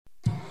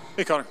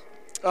Hey, Connor.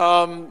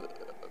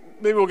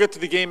 Maybe we'll get to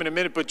the game in a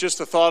minute, but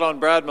just a thought on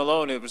Brad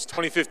Malone. It was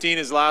 2015,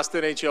 his last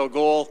NHL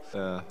goal.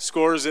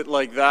 Scores it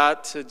like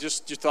that.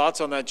 Just your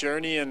thoughts on that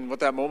journey and what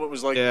that moment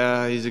was like.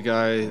 Yeah, he's a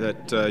guy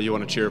that you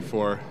want to cheer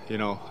for.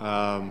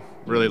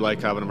 Really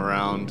like having him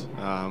around.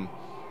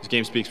 His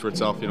game speaks for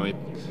itself. He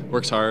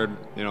works hard.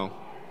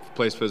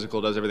 Plays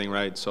physical, does everything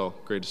right. So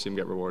great to see him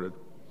get rewarded.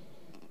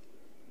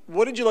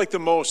 What did you like the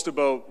most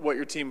about what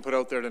your team put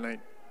out there tonight?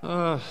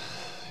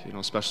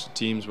 Special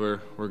teams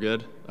were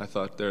good. I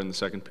thought there in the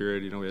second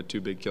period, we had 2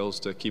 big kills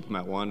to keep them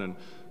at 1, and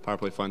power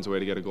play finds a way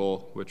to get a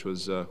goal, which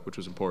was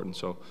important.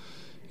 So,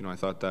 I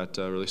thought that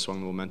really swung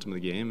the momentum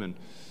of the game, and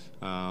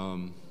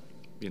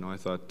I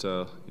thought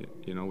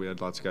we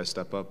had lots of guys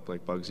step up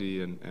like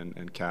Bugsy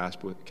and Cass.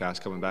 With Cass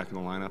coming back in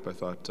the lineup, I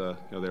thought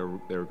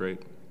they were great.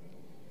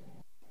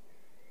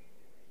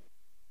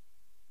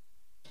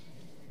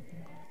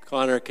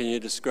 Connor, can you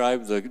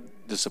describe the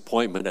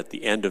disappointment at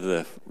the end of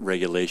the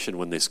regulation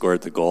when they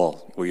scored the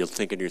goal? Were you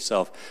thinking to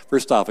yourself,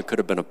 first off, it could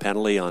have been a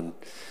penalty on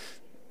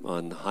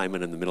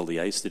Hyman in the middle of the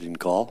ice they didn't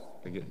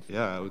call?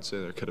 Yeah, I would say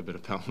there could have been a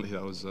penalty.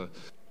 That was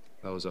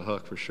a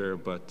hook for sure,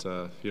 but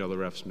the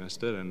refs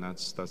missed it, and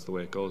that's the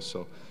way it goes.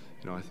 So,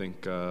 I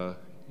think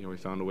we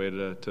found a way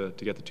to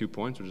get the 2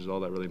 points, which is all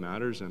that really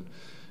matters. And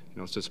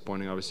it's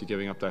disappointing, obviously,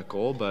 giving up that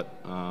goal,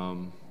 but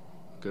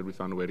good we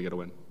found a way to get a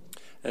win.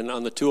 And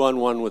on the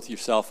 2-on-1 with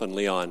yourself and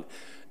Leon,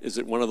 is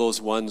it one of those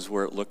ones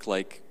where it looked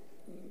like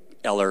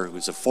Eller,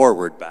 who's a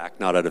forward back,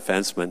 not a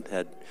defenseman,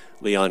 had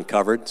Leon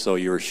covered, so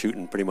you were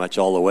shooting pretty much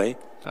all the way?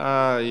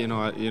 You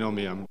know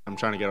me, I'm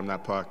trying to get him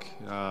that puck.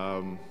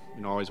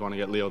 Always want to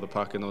get Leo the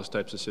puck in those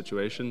types of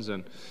situations,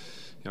 and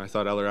I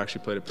thought Eller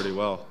actually played it pretty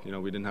well.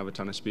 We didn't have a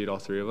ton of speed, all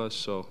 3 of us,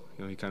 so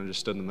he kind of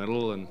just stood in the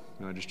middle, and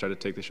I just tried to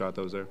take the shot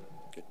that was there.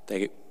 Good.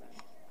 Thank you.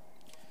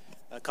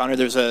 Connor,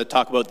 there's a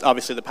talk about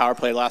obviously the power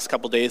play last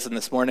couple of days and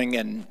this morning,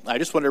 and I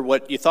just wonder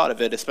what you thought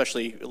of it,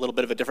 especially a little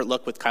bit of a different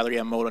look with Kailer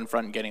Yamamoto in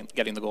front and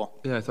getting the goal.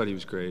 Yeah, I thought he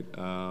was great.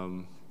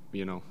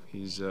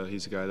 He's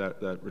a guy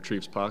that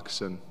retrieves pucks,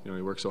 and he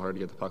works so hard to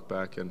get the puck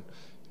back, and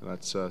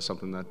that's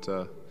something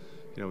that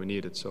we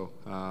needed. So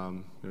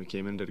he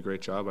came in, did a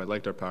great job. I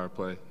liked our power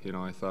play.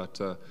 I thought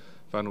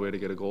found a way to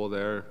get a goal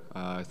there.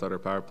 I thought our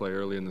power play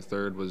early in the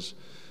third was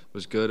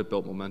good. It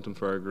built momentum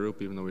for our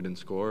group, even though we didn't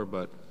score,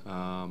 but.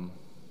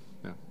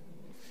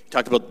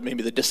 Talked about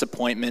maybe the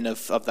disappointment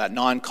of that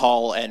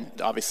non-call, and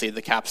obviously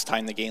the Caps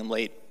tying the game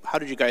late. How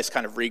did you guys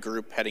kind of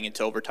regroup heading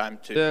into overtime?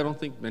 Yeah, I don't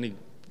think many.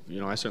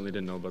 I certainly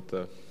didn't know about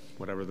the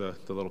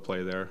little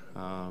play there.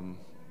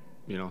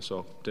 So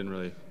it didn't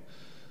really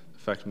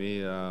affect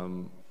me.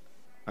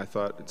 I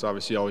thought it's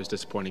obviously always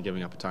disappointing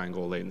giving up a tying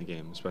goal late in the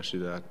game, especially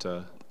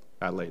that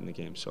late in the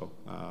game. So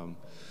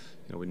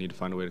we need to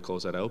find a way to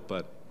close that out.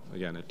 But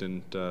again, it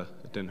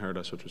didn't hurt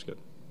us, which was good.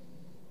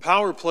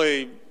 Power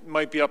play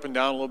might be up and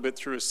down a little bit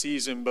through a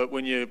season, but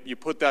when you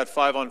put that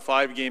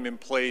 5-on-5 game in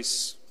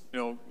place,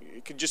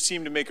 it could just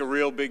seem to make a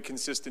real big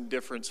consistent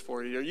difference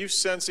for you. Are you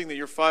sensing that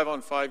your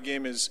 5-on-5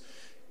 game is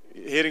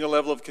hitting a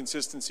level of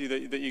consistency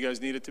that you guys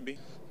need it to be?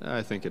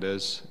 I think it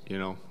is.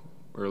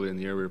 Early in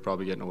the year we were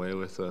probably getting away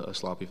with a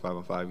sloppy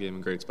 5-on-5 game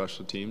and great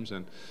special teams,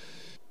 and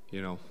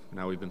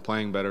now we've been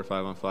playing better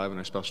 5-on-5, and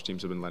our special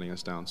teams have been letting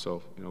us down.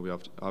 So we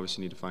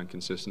obviously need to find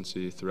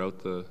consistency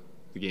throughout the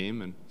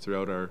game and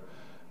throughout our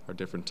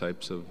different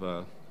types of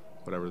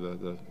whatever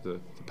the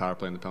power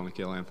play and the penalty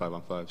kill and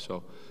 5-on-5.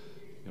 So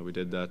we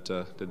did that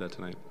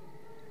tonight.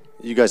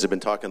 You guys have been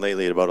talking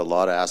lately about a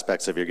lot of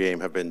aspects of your game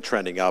have been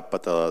trending up,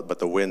 but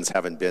the wins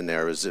haven't been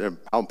there.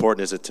 How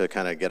important is it to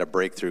kind of get a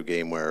breakthrough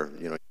game where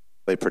you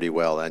play pretty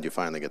well and you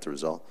finally get the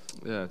result?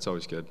 Yeah, it's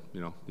always good.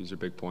 These are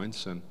big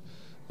points, and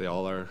they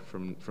all are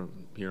from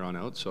here on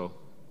out. So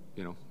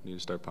need to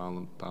start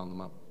piling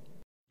them up.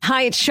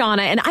 Hi, it's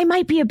Shauna, and I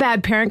might be a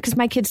bad parent because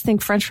my kids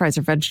think French fries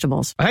are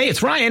vegetables. Hey,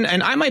 it's Ryan,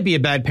 and I might be a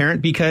bad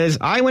parent because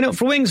I went out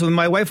for wings when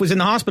my wife was in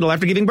the hospital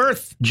after giving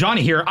birth.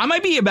 Johnny here. I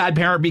might be a bad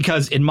parent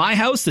because in my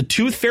house, the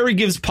tooth fairy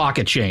gives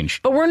pocket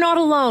change. But we're not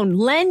alone.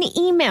 Len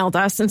emailed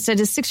us and said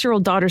his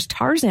 6-year-old daughter's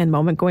Tarzan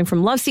moment going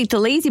from love seat to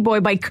lazy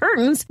boy by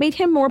curtains made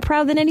him more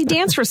proud than any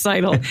dance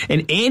recital.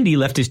 And Andy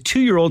left his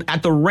 2-year-old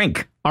at the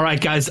rink. All right,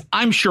 guys,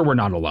 I'm sure we're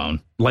not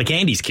alone. Like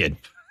Andy's kid.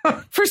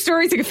 For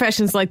stories and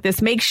confessions like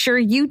this, make sure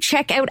you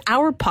check out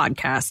our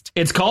podcast.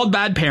 It's called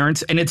Bad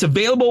Parents, and it's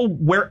available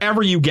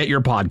wherever you get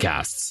your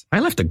podcasts. I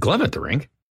left a glove at the rink.